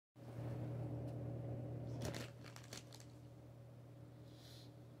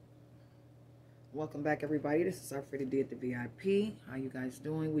Welcome back, everybody. This is our Freddie D at the VIP. How you guys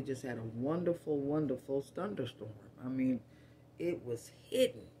doing? We just had a wonderful, wonderful thunderstorm. I mean, it was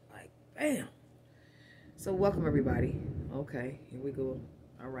hitting like bam. So welcome, everybody. Okay, here we go.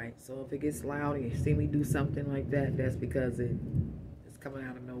 All right. So if it gets loud and you see me do something like that, that's because it's coming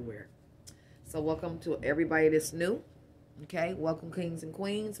out of nowhere. So welcome to everybody that's new. Okay, welcome, kings and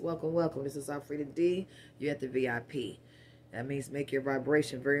queens. Welcome, welcome. This is our Freddie D. You're at the VIP. That means make your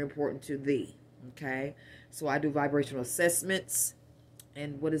vibration very important to thee. Okay, so I do vibrational assessments.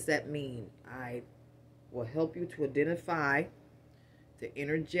 And what does that mean? I will help you to identify the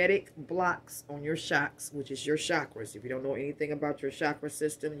energetic blocks on your shocks, which is your chakras. If you don't know anything about your chakra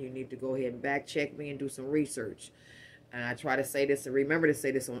system, you need to go ahead and back check me and do some research. And I try to say this and remember to say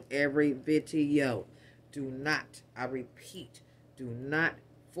this on every video. Do not, I repeat, do not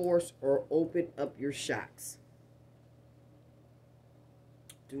force or open up your shocks.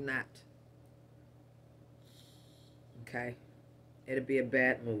 Do not. Okay? It'll be a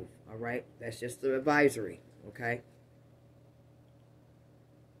bad move, all right? That's just the advisory, okay?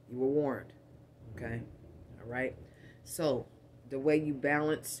 You were warned, okay? All right? So, the way you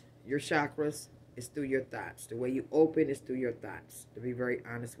balance your chakras is through your thoughts. The way you open is through your thoughts. To be very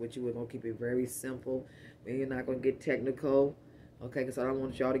honest with you, we're going to keep it very simple. You're not going to get technical, okay? Because I don't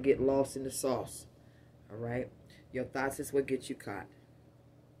want y'all to get lost in the sauce, all right? Your thoughts is what gets you caught.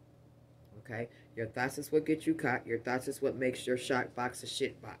 Okay, your thoughts is what gets you caught. Your thoughts is what makes your shock box a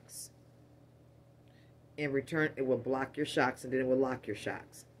shit box. In return, it will block your shocks and then it will lock your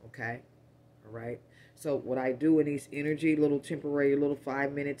shocks. Okay, all right. So what I do in these energy, little temporary, little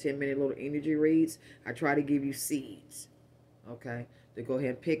 5-minute, 10-minute little energy reads, I try to give you seeds. Okay, to go ahead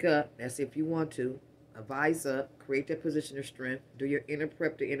and pick up. That's if you want to. Advise up, create that position of strength. Do your inner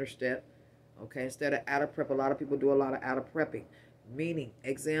prep to inner step. Okay, instead of outer prep, a lot of people do a lot of outer prepping. Meaning,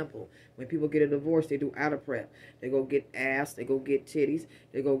 example, when people get a divorce, they do outer prep. They go get ass, they go get titties,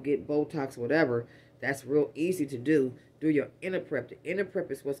 they go get Botox, whatever. That's real easy to do. Do your inner prep. The inner prep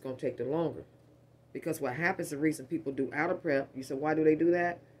is what's going to take the longer. Because what happens, the reason people do outer prep, you said, why do they do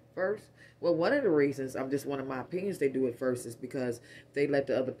that first? Well, one of the reasons, one of my opinions, they do it first is because they let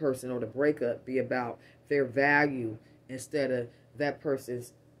the other person or the breakup be about their value instead of that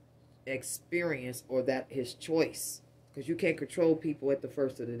person's experience or that his choice. Because you can't control people at the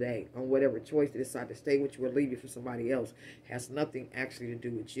first of the day on whatever choice they decide to stay with you or leave you for somebody else. It has nothing actually to do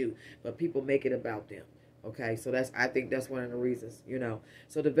with you. But people make it about them. Okay, so I think that's one of the reasons, you know.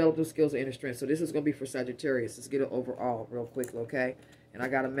 So develop those skills of inner strength. So this is going to be for Sagittarius. Let's get it overall real quick, okay? And I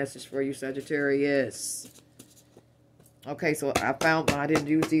got a message for you, Sagittarius. Okay, so I didn't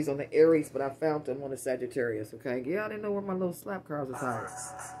use these on the Aries, but I found them on the Sagittarius, okay? Yeah, I didn't know where my little slap cards are tied.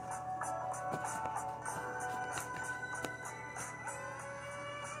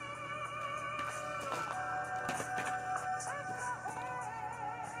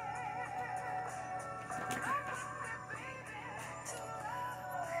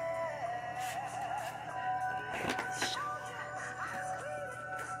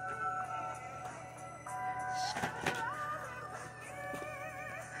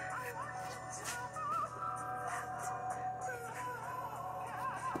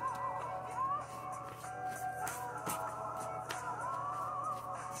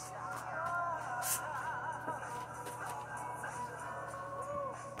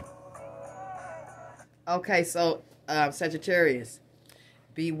 Okay, so Sagittarius,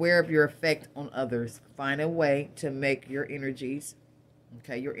 beware of your effect on others. Find a way to make your energies,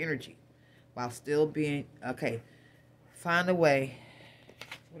 okay, your energy, while still being, okay, find a way,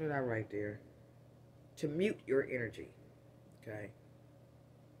 what did I write there? To mute your energy, okay?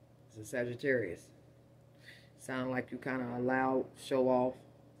 It's a Sagittarius. Sound like you kind of a loud show off,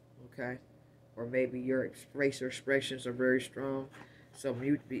 okay? Or maybe your facial expressions are very strong. So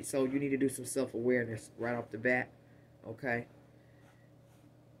you need to do some self-awareness right off the bat, okay?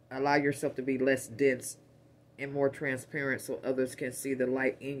 Allow yourself to be less dense and more transparent so others can see the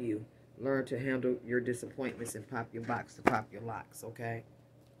light in you. Learn to handle your disappointments and pop your box to pop your locks, okay?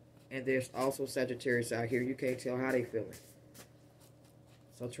 And there's also Sagittarius out here. You can't tell how they feeling.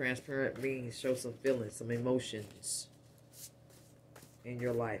 So transparent means show some feelings, some emotions in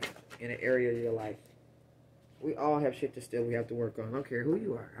your life, in an area of your life. We all have shit to still we have to work on. I don't care who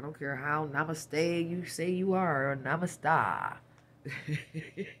you are. I don't care how namaste you say you are or namaste.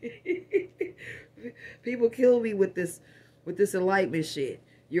 People kill me with this enlightenment shit.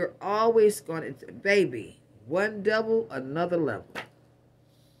 You're always going to, baby, one double, another level.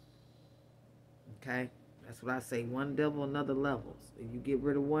 Okay? That's what I say. One double, another level. So if you get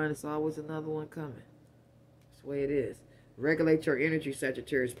rid of one, it's always another one coming. That's the way it is. Regulate your energy,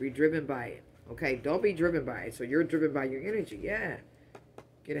 Sagittarius. Be driven by it. Okay, don't be driven by it. So you're driven by your energy. Yeah.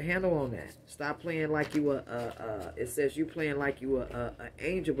 Get a handle on that. Stop playing like you it says you playing like you an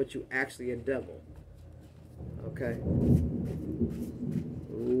angel, but you actually a devil. Okay.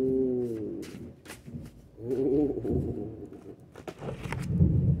 Ooh. Ooh.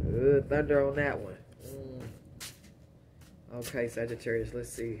 Thunder on that one. Okay, Sagittarius, let's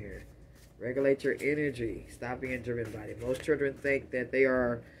see here. Regulate your energy. Stop being driven by it. Most children think that they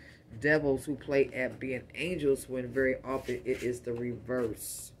are devils who play at being angels when very often it is the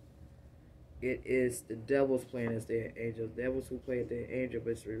reverse. It is the devils playing as their angels. Devils who play at their angel,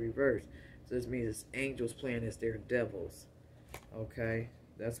 but it's the reverse. So this means it's angels playing as their devils. Okay,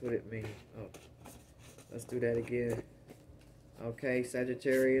 that's what it means. Oh, let's do that again. Okay,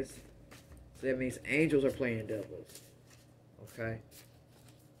 Sagittarius. So that means angels are playing devils. Okay.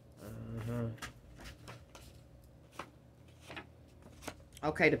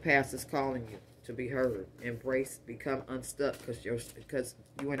 Okay, the past is calling you to be heard. Embrace, become unstuck because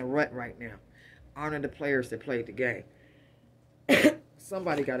you're in a rut right now. Honor the players that played the game.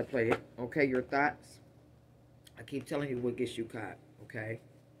 Somebody got to play it. Okay, your thoughts. I keep telling you what gets you caught. Okay,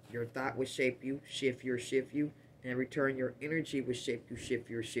 your thought will shape you, shift you. And in return, your energy will shape you, shift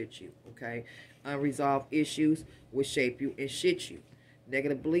you, shit you. Okay, unresolved issues will shape you and shit you.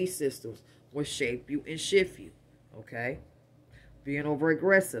 Negative belief systems will shape you and shift you. Okay, being over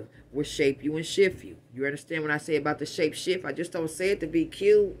aggressive will shape you and shift you. You understand when I say about the shape shift? I just don't say it to be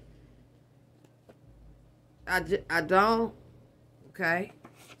cute. I don't. Okay.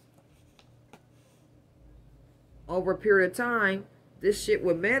 Over a period of time, this shit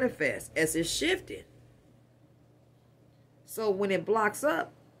will manifest as it's shifting. So when it blocks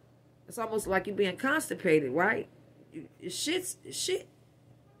up, it's almost like you're being constipated, right? It's shit.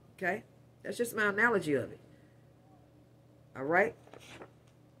 Okay? That's just my analogy of it. All right?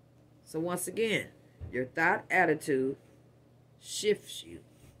 So once again, your thought attitude shifts you.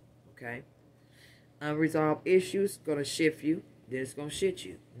 Okay? Unresolved issues going to shift you. Then it's going to shit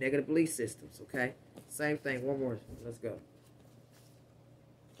you. Negative belief systems. Okay? Same thing. One more. Let's go.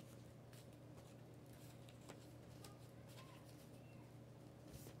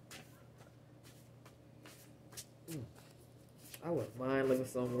 I wouldn't mind living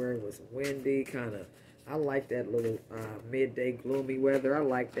somewhere it was windy, kind of. I like that little midday gloomy weather. I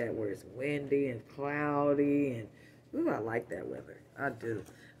like that where it's windy and cloudy, and ooh, I like that weather. I do.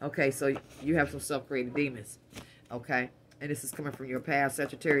 Okay, so you have some self-created demons. Okay, and this is coming from your past,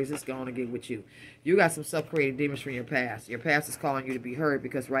 Sagittarius. It's going to get with you. You got some self-created demons from your past. Your past is calling you to be heard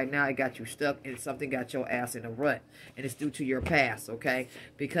because right now it got you stuck and something got your ass in a rut. And it's due to your past, okay?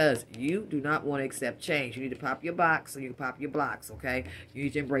 Because you do not want to accept change. You need to pop your box so you can pop your blocks, okay? You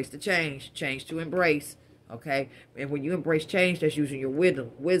need to embrace the change. Change to embrace, okay? And when you embrace change, that's using your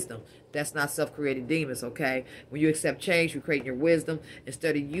wisdom. That's not self-created demons, okay? When you accept change, you're creating your wisdom.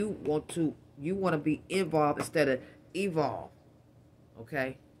 Instead of you want to be involved instead of evolve.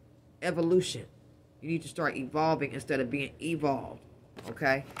 Okay? Evolution. You need to start evolving instead of being evolved.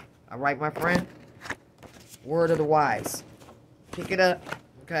 Okay? All right, my friend? Word of the wise. Pick it up.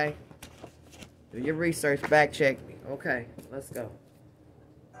 Okay? Do your research. Back check me. Okay. Let's go.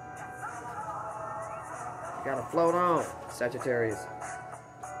 You gotta float on, Sagittarius.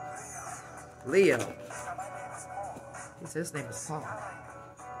 Leo. He said his name is Paul.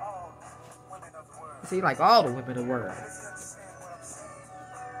 See, like all the women in the world.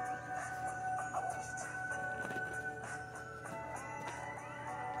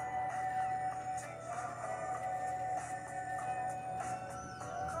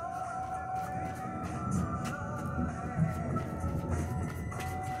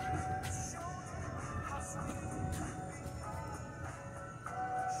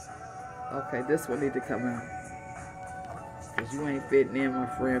 Okay, this one need to come out. Because you ain't fitting in, my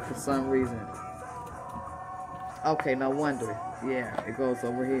friend, for some reason. Okay, no wonder. Yeah, it goes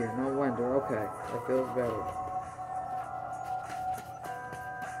over here. No wonder. Okay, that feels better.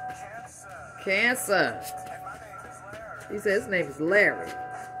 Cancer. He said his name is Larry.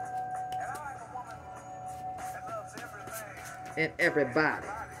 And everybody.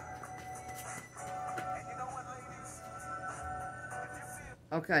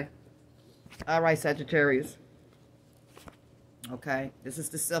 Okay. All right, Sagittarius. Okay, this is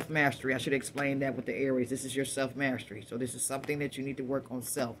the self-mastery. I should explain that with the Aries. This is your self-mastery. So this is something that you need to work on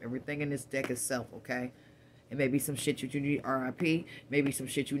self. Everything in this deck is self, okay? It may be some shit you need RIP. Maybe some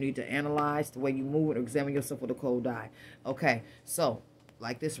shit you need to analyze, the way you move it, or examine yourself with a cold eye. Okay, so,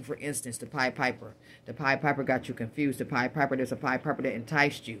 like this one, for instance, the Pied Piper. The Pied Piper got you confused. The Pied Piper, there's a Pied Piper that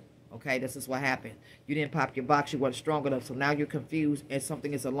enticed you. Okay, this is what happened. You didn't pop your box. You weren't strong enough. So now you're confused and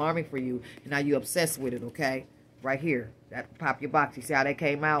something is alarming for you. And now you're obsessed with it, okay? Right here. That pop your box. You see how that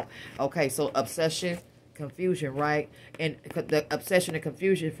came out? Okay, so obsession, confusion, right? And the obsession and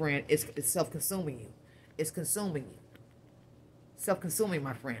confusion, friend, is self-consuming you. It's consuming you. Self-consuming,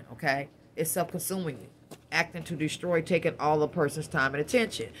 my friend, okay? It's self-consuming you. Acting to destroy, taking all a person's time and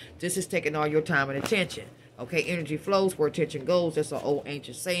attention. This is taking all your time and attention. Okay, energy flows where attention goes. That's an old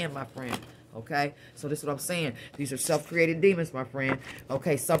ancient saying, my friend. Okay, so this is what I'm saying. These are self-created demons, my friend.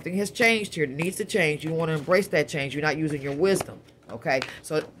 Okay, something has changed here. It needs to change. You want to embrace that change. You're not using your wisdom. Okay,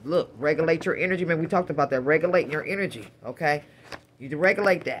 so look, regulate your energy. Man, we talked about that. Regulating your energy. Okay, you need to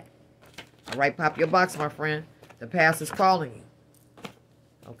regulate that. All right, pop your box, my friend. The past is calling you.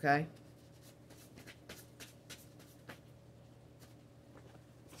 Okay.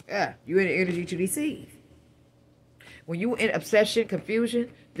 Yeah, you're in the energy to deceive. When you in obsession, confusion,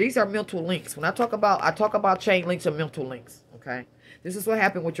 these are mental links. When I talk about chain links and mental links. Okay, this is what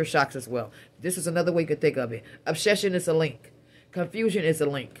happened with your shocks as well. This is another way you could think of it. Obsession is a link. Confusion is a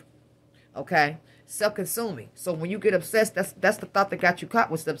link. Okay, self-consuming. So when you get obsessed, that's the thought that got you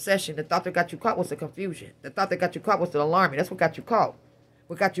caught was the obsession. The thought that got you caught was the confusion. The thought that got you caught was the alarming. That's what got you caught.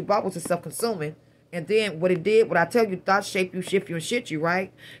 What got you caught was the self-consuming. And then what it did, what I tell you, thoughts shape you, shift you, and shit you,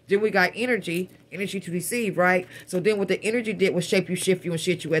 right? Then we got energy to deceive, right? So then what the energy did was shape you, shift you, and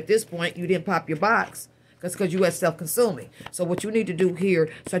shit you. At this point, you didn't pop your box because you had self-consuming. So what you need to do here,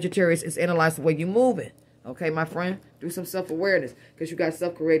 Sagittarius, is analyze the way you're moving. Okay, my friend? Do some self-awareness because you got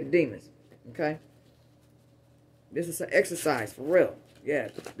self-created demons. Okay? This is an exercise, for real. Yeah.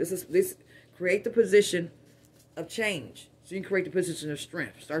 This create the position of change. So you can create the position of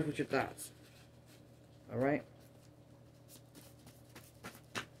strength. Starts with your thoughts. All right.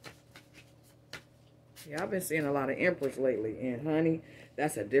 Yeah, I've been seeing a lot of Empress lately, and honey,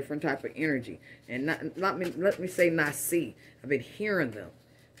 that's a different type of energy. And let me say not see. I've been hearing them.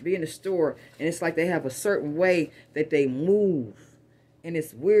 Be in the store, and it's like they have a certain way that they move, and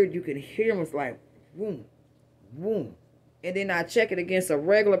it's weird. You can hear them. It's like boom, boom, and then I check it against a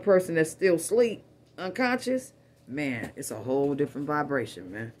regular person that's still asleep, unconscious. Man, it's a whole different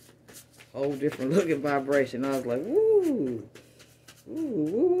vibration, man. Whole different looking vibration. I was like, woo,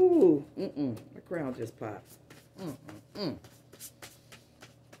 woo, woo. My crown just popped. I'll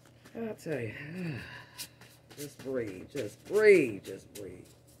tell you, just breathe, just breathe, just breathe,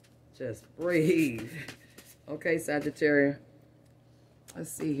 just breathe. Okay, Sagittarius.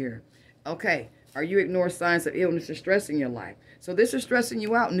 Let's see here. Okay, are you ignoring signs of illness and stress in your life? So this is stressing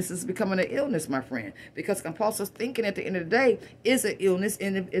you out, and this is becoming an illness, my friend. Because compulsive thinking at the end of the day is an illness,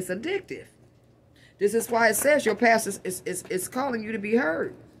 and it's addictive. This is why it says your past is calling you to be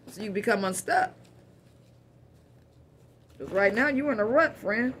heard. So you become unstuck. Because right now you're in a rut,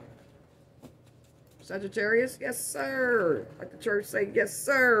 friend. Sagittarius, yes, sir. Like the church say, yes,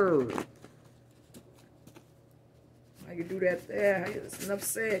 sir. How you do that there? It's enough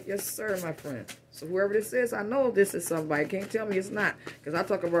said. Yes, sir, my friend. So whoever this is, I know this is somebody. Can't tell me it's not. Because I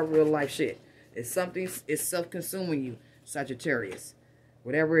talk about real life shit. It's something, it's self-consuming you, Sagittarius.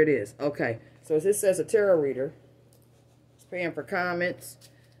 Whatever it is. Okay. So as it says, a tarot reader is paying for comments,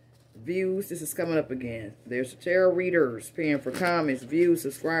 views. This is coming up again. There's tarot readers paying for comments, views,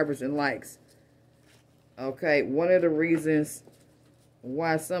 subscribers, and likes. Okay. One of the reasons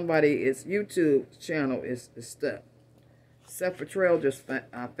why somebody's YouTube channel is stuck. Self-betrayal just fell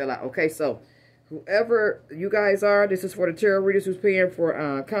out. Okay, so whoever you guys are, this is for the tarot readers who's paying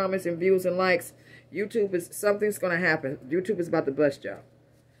for comments and views and likes. YouTube is, something's going to happen. YouTube is about to bust y'all.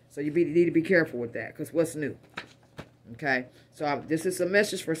 So you need to be careful with that, because what's new? Okay, so this is a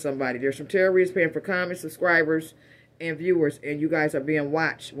message for somebody. There's some tarot readers paying for comments, subscribers, and viewers, and you guys are being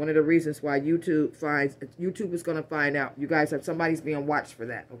watched. One of the reasons why YouTube is going to find out you guys have somebody's being watched for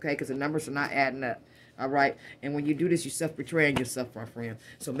that. Okay, because the numbers are not adding up. All right, and when you do this, you're self-betraying yourself, my friend.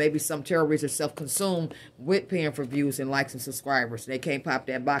 So maybe some tarot readers are self-consumed with paying for views and likes and subscribers. They can't pop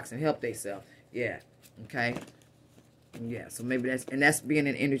that box and help themselves. Yeah. Okay. Yeah. So maybe that's being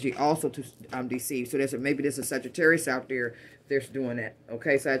an energy also to deceive. So maybe there's a Sagittarius out there that's doing that.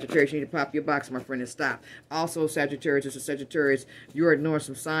 Okay, Sagittarius, you need to pop your box, my friend, and stop. Also, Sagittarius, it's a Sagittarius. You're ignoring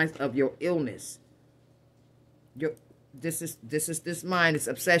some signs of your illness. This mind is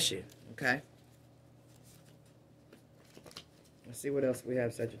obsession. Okay. Let's see what else we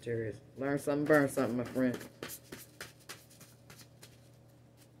have, Sagittarius. Learn something, burn something, my friend.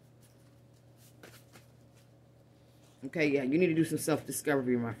 Okay, yeah, you need to do some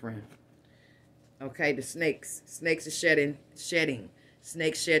self-discovery, my friend. Okay, the snakes. Snakes are shedding.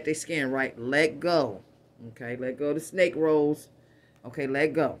 Snakes shed their skin, right? Let go. Okay, let go of the snake rolls. Okay,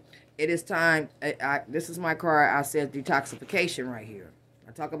 let go. It is time. This is my card. I said detoxification right here.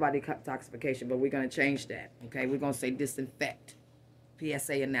 I talk about detoxification, but we're going to change that. Okay, we're going to say disinfect.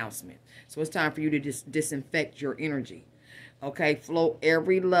 PSA announcement. So it's time for you to disinfect your energy. Okay, flow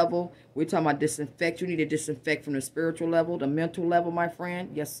every level. We're talking about disinfect. You need to disinfect from the spiritual level, the mental level, my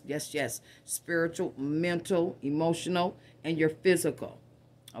friend. Yes, yes, yes. Spiritual, mental, emotional, and your physical.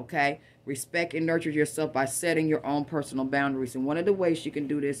 Okay? Respect and nurture yourself by setting your own personal boundaries. And one of the ways you can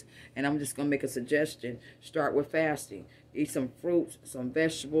do this, and I'm just going to make a suggestion, start with fasting. Eat some fruits, some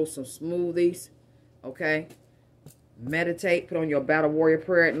vegetables, some smoothies. Okay? Meditate. Put on your battle warrior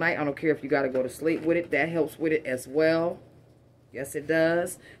prayer at night. I don't care if you got to go to sleep with it. That helps with it as well. Yes, it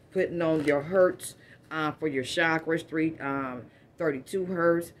does. Putting on your hertz for your chakras. 32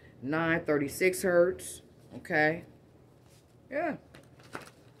 hertz. 36 hertz. Okay? Yeah.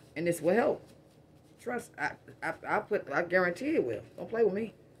 And this will help. Trust. I guarantee it will. Don't play with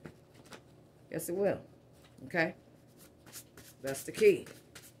me. Yes, it will. Okay? That's the key.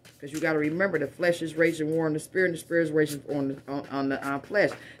 Because you got to remember, the flesh is raging war on the spirit, and the spirit is raging on the flesh.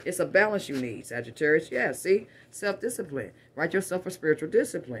 It's a balance you need, Sagittarius. Yeah, see? Self-discipline. Write yourself a spiritual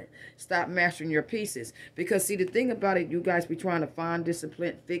discipline. Stop mastering your pieces. Because, see, the thing about it, you guys be trying to find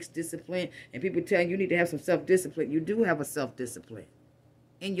discipline, fix discipline, and people tell you need to have some self-discipline. You do have a self-discipline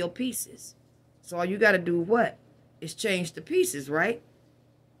in your pieces. So all you got to do what? Is change the pieces, right?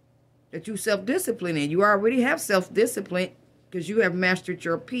 That you self-discipline in. You already have self-discipline, because you have mastered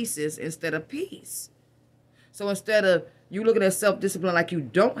your pieces instead of peace. So instead of you looking at self-discipline like you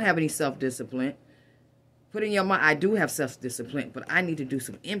don't have any self-discipline, put in your mind, I do have self-discipline, but I need to do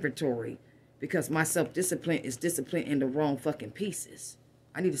some inventory because my self-discipline is discipline in the wrong fucking pieces.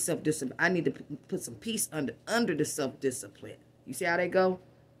 I need to self-discipline. I need to put some peace under the self-discipline. You see how they go?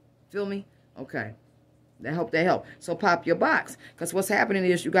 Feel me? Okay. That help. So pop your box. Because what's happening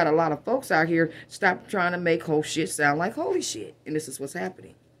is you got a lot of folks out here stop trying to make whole shit sound like holy shit. And this is what's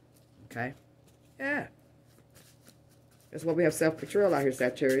happening. Okay? Yeah. That's why we have self-control out here,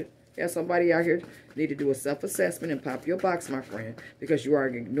 Sagittarius. Yeah, somebody out here need to do a self-assessment and pop your box, my friend. Because you are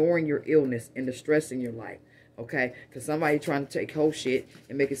ignoring your illness and the stress in your life. Okay? Because somebody trying to take whole shit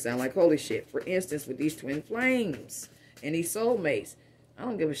and make it sound like holy shit. For instance, with these twin flames and these soulmates. I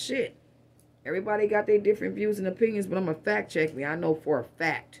don't give a shit. Everybody got their different views and opinions, but I'm going to fact check me. I know for a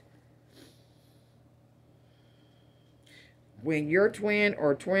fact. When your twin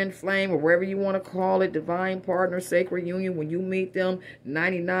or twin flame or whatever you want to call it, divine partner, sacred union, when you meet them,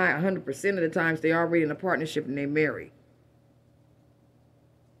 99, 100% of the times they already in a partnership and they married.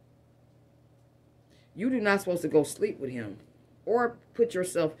 You do not supposed to go sleep with him or put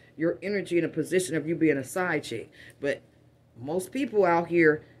yourself, your energy in a position of you being a side chick. But most people out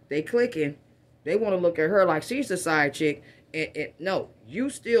here, they clicking. They want to look at her like she's a side chick. And no, you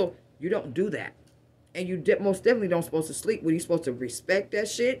don't do that. And you most definitely don't supposed to sleep with. You're supposed to respect that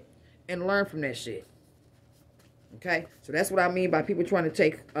shit and learn from that shit. Okay? So that's what I mean by people trying to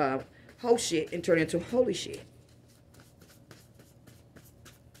take whole shit and turn it into holy shit.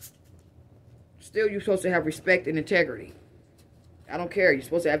 Still, you're supposed to have respect and integrity. I don't care. You're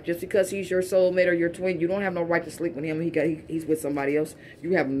supposed to have, just because he's your soulmate or your twin, you don't have no right to sleep with him. He's with somebody else.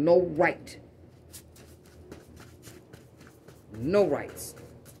 You have no right. No rights.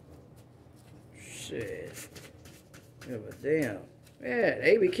 Shit. Give a damn. Yeah,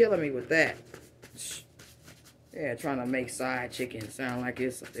 they be killing me with that. Yeah, trying to make side chicken sound like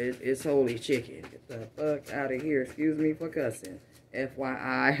it's holy chicken. Get the fuck out of here. Excuse me for cussing.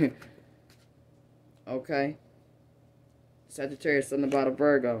 FYI. Okay. Sagittarius, something about a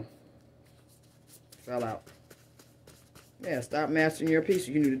Virgo. Fell out. Yeah, stop mastering your piece.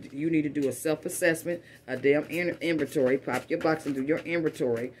 You need to do a self-assessment, a damn inventory. Pop your box and do your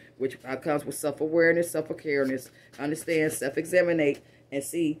inventory, which comes with self-awareness, self-awareness. Understand, self-examinate, and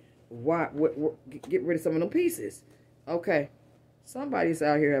see what get rid of some of them pieces. Okay. Somebody's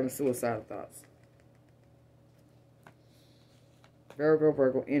out here having suicidal thoughts.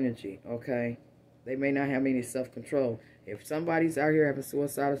 Virgo energy, okay? They may not have any self-control. If somebody's out here having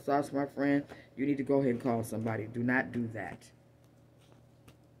suicidal thoughts, my friend, you need to go ahead and call somebody. Do not do that.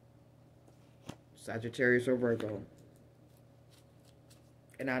 Sagittarius or Virgo.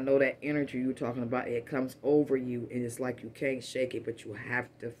 And I know that energy you're talking about, it comes over you, and it's like you can't shake it, but you have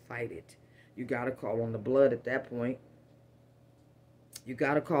to fight it. You got to call on the blood at that point. You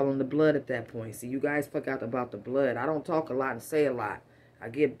got to call on the blood at that point. See, you guys forgot about the blood. I don't talk a lot and say a lot. I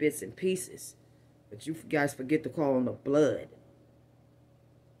give bits and pieces. But you guys forget to call on the blood.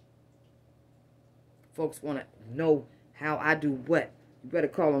 Folks want to know how I do what. You better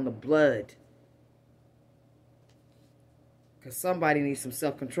call on the blood. Because somebody needs some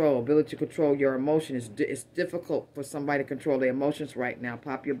self-control. Ability to control your emotions. It's difficult for somebody to control their emotions right now.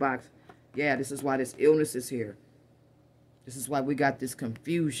 Pop your box. Yeah, this is why this illness is here. This is why we got this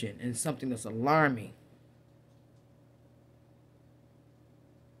confusion and something that's alarming.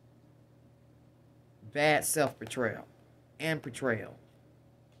 Bad self-betrayal and betrayal.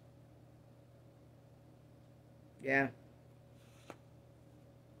 Yeah.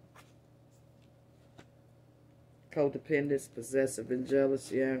 Codependence, possessive, and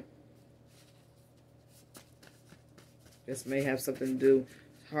jealous. Yeah. This may have something to do.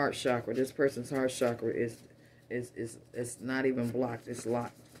 Heart chakra. This person's heart chakra is not even blocked. It's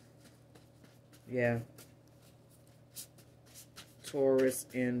locked. Yeah. Taurus,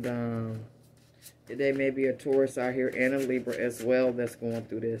 and there may be a Taurus out here and a Libra as well that's going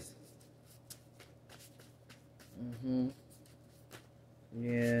through this.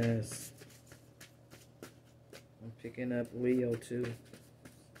 Yes. I'm picking up Leo too.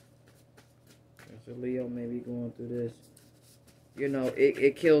 There's a Leo maybe going through this. You know,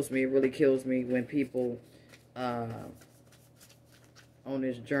 it kills me. It really kills me when people on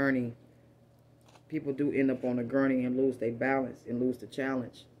this journey, people do end up on a gurney and lose their balance and lose the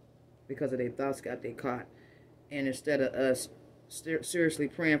challenge because of their thoughts got they caught. And instead of us seriously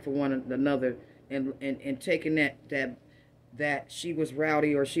praying for one another and taking that she was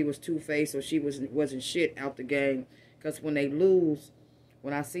rowdy or she was two-faced or she wasn't shit out the game, because when they lose,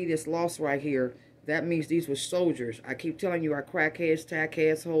 when I see this loss right here, that means these were soldiers. I keep telling you, our crackheads,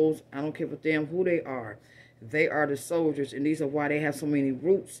 tackheads, hoes, I don't give a damn who they are. They are the soldiers, and these are why they have so many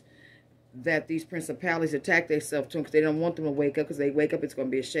roots that these principalities attack themselves to them, because they don't want them to wake up, because they wake up, it's going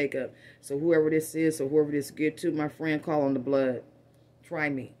to be a shake-up. So whoever this is or whoever this get to, my friend, call on the blood. Try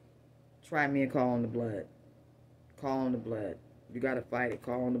me. Try me and call on the blood. Call on the blood. You got to fight it.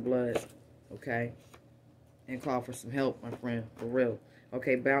 Call on the blood. Okay? And call for some help, my friend. For real.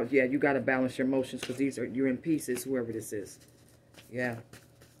 Okay, yeah, you got to balance your emotions, because you're in pieces, whoever this is. Yeah.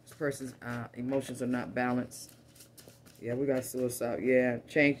 This person's emotions are not balanced. Yeah, we got suicide. Yeah,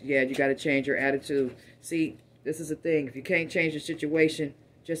 you got to change your attitude. See, this is the thing. If you can't change the situation,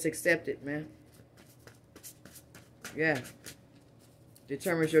 just accept it, man. Yeah.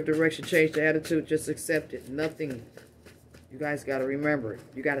 Determines your direction. Change the attitude. Just accept it. Nothing. You guys got to remember it.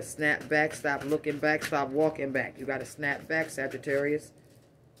 You got to snap back. Stop looking back. Stop walking back. You got to snap back, Sagittarius.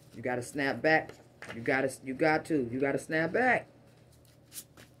 You got to snap back. You got to snap back.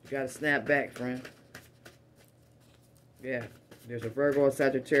 You got to snap back, friend. Yeah. There's a Virgo and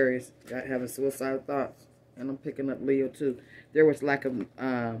Sagittarius having suicidal thoughts. And I'm picking up Leo too. There was lack of,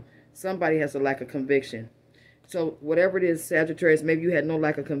 somebody has a lack of conviction. So whatever it is, Sagittarius, maybe you had no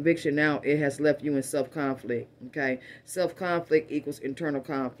lack of conviction. Now it has left you in self-conflict. Okay? Self-conflict equals internal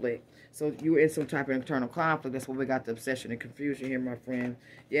conflict. So you were in some type of internal conflict. That's where we got the obsession and confusion here, my friend.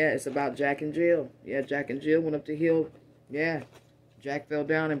 Yeah, it's about Jack and Jill. Yeah, Jack and Jill went up the hill. Yeah. Jack fell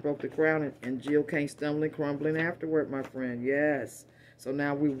down and broke the crown, and Jill came stumbling, crumbling afterward, my friend. Yes. So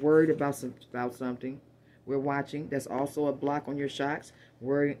now we're worried about something. We're watching. That's also a block on your shocks.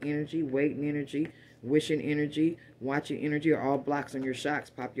 Worrying energy, waiting energy, wishing energy, watching energy are all blocks on your shocks.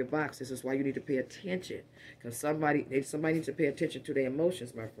 Pop your box. This is why you need to pay attention. Because somebody needs to pay attention to their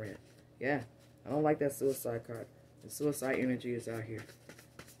emotions, my friend. Yeah. I don't like that suicide card. The suicide energy is out here.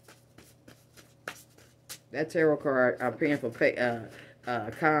 That tarot card, I'm paying for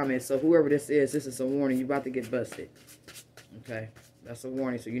comments. So whoever this is a warning. You're about to get busted. Okay? That's a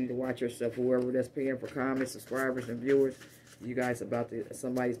warning. So you need to watch yourself. Whoever that's paying for comments, subscribers, and viewers, you guys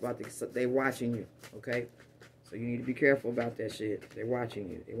they're watching you. Okay? So you need to be careful about that shit. They're watching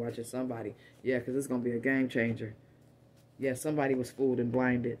you. They're watching somebody. Yeah, because it's going to be a game changer. Yeah, somebody was fooled and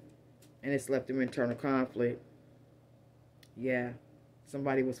blinded. And it's left them in internal conflict. Yeah.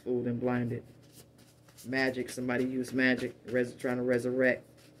 Somebody was fooled and blinded. Magic. Somebody used magic. Trying to resurrect.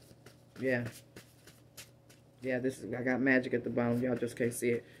 Yeah. Yeah, I got magic at the bottom. Y'all just can't see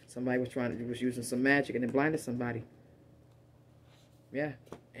it. Somebody was using some magic and it blinded somebody. Yeah.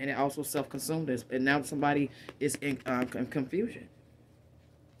 And it also self-consumed us. And now somebody is in confusion.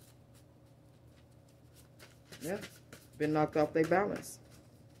 Yeah. Been knocked off their balance.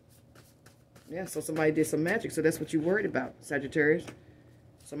 Yeah, so somebody did some magic. So that's what you're worried about, Sagittarius.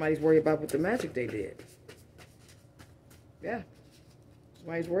 Somebody's worried about what the magic they did. Yeah.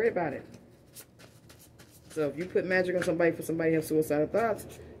 Somebody's worried about it. So if you put magic on somebody for somebody to have suicidal thoughts,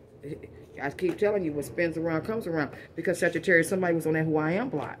 I keep telling you, what spins around comes around. Because Sagittarius, somebody was on that who I am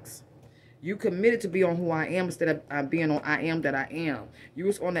blocks. You committed to be on who I am instead of being on I am that I am. You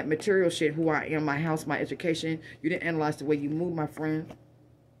was on that material shit, who I am, my house, my education. You didn't analyze the way you move, my friend.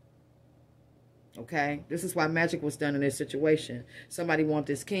 Okay? This is why magic was done in this situation. Somebody wants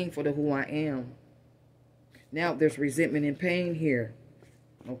this king for the who I am. Now there's resentment and pain here.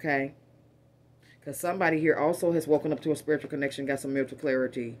 Okay? Because somebody here also has woken up to a spiritual connection, got some mental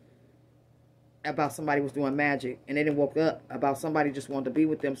clarity about somebody was doing magic. And they didn't woke up about somebody just wanted to be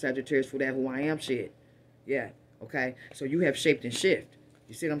with them, Sagittarius, for that who I am shit. Yeah. Okay? So you have shaped and shift.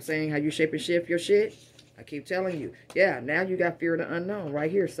 You see what I'm saying? How you shape and shift your shit? I keep telling you. Yeah, now you got fear of the unknown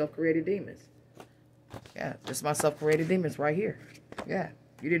right here. Self-created demons. Yeah, this is my self-created demons right here. Yeah.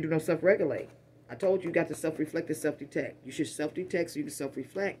 You didn't do no self-regulate. I told you got to self-reflect and self-detect. You should self-detect so you can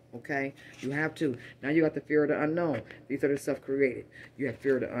self-reflect, okay? You have to. Now you got the fear of the unknown. These are the self-created. You have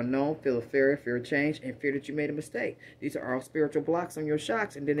fear of the unknown, fear of failure, fear of change, and fear that you made a mistake. These are all spiritual blocks on your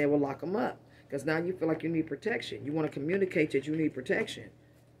shocks, and then they will lock them up. Because now you feel like you need protection. You want to communicate that you need protection.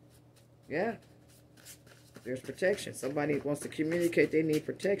 Yeah. There's protection. Somebody wants to communicate they need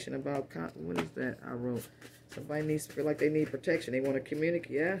protection about... What is that I wrote? Somebody needs to feel like they need protection. They want to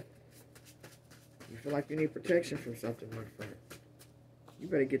communicate. Yeah. You feel like you need protection from something, my friend. You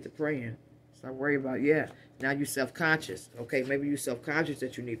better get to praying. Stop worrying about, yeah. Now you're self-conscious. Okay, maybe you're self-conscious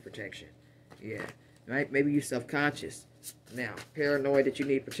that you need protection. Yeah, right? Maybe you're self-conscious. Now, paranoid that you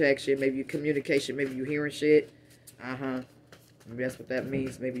need protection. Maybe you communication. Maybe you hearing shit. Maybe that's what that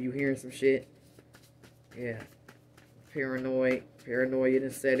means. Maybe you hearing some shit. Yeah. Paranoid. Paranoia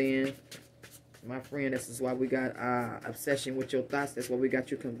didn't set in. My friend, this is why we got obsession with your thoughts. That's why we got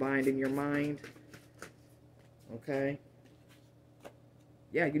you combined in your mind. Okay?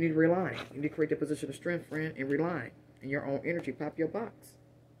 Yeah, you need to rely. You need to create that position of strength, friend, and rely. In your own energy, pop your box.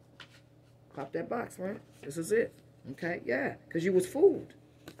 Pop that box, friend. This is it. Okay? Yeah, because you was fooled.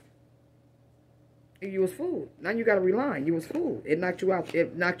 You was fooled. Now you got to rely. You was fooled. It knocked you out.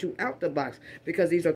 It knocked you out the box because these are